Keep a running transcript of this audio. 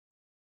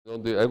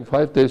On the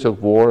 5 days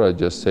of war, I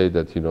just say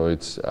that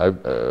it's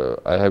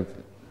I have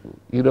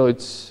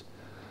it's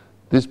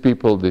these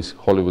people, these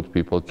Hollywood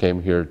people, came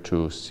here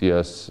to see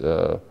us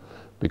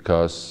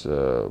because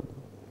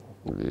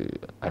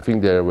I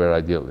think they were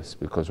idealists,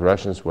 because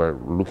Russians were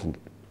looking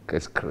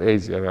as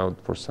crazy around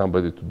for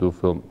somebody to do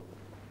film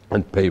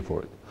and pay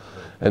for it,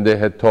 and they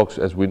had talks,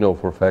 as we know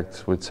for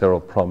facts, with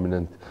several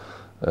prominent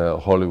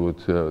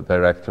Hollywood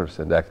directors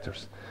and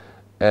actors,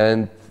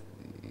 and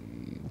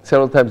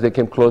several times they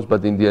came close,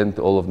 but in the end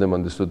all of them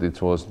understood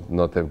it was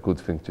not a good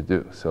thing to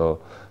do,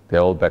 so they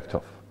all backed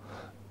off.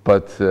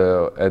 But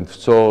and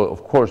so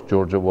of course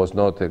Georgia was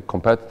not a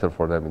competitor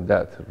for them in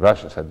that.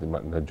 Russians had the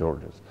money, not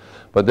Georgians.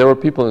 But there were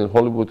people in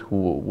Hollywood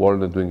who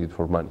weren't doing it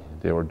for money.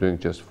 They were doing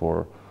just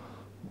for,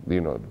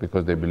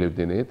 because they believed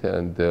in it,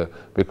 and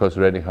because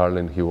Rennie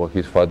Harlin,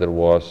 his father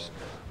was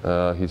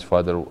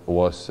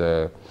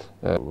a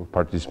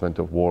participant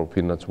of war,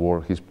 Finland's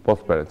war.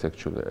 Both parents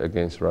actually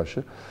against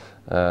Russia.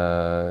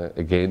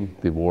 Again,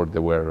 the war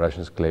where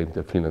Russians claimed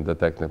that Finland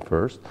attacked them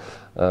first,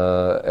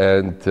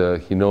 and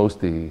he knows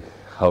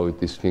how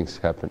these things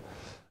happen.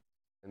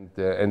 And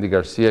Andy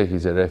Garcia,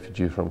 he's a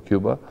refugee from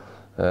Cuba,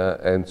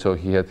 and so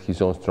he had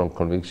his own strong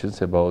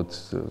convictions about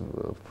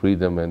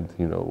freedom and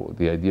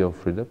the idea of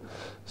freedom.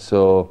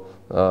 So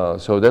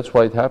that's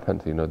why it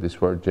happened. These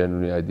were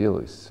genuinely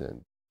idealists.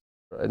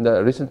 And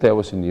recently I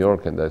was in New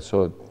York and I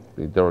saw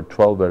there were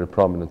 12 very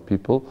prominent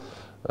people,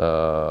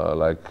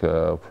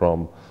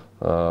 from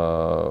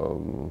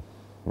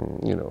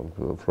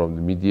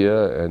the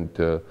media and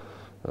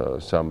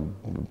some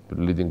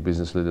leading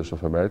business leaders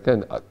of America,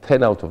 and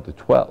 10 out of the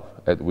 12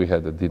 we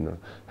had a dinner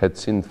had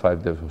seen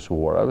 5 Days of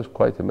War. I was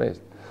quite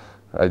amazed.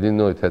 I didn't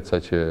know it had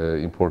such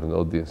an important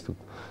audience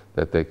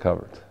that they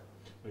covered.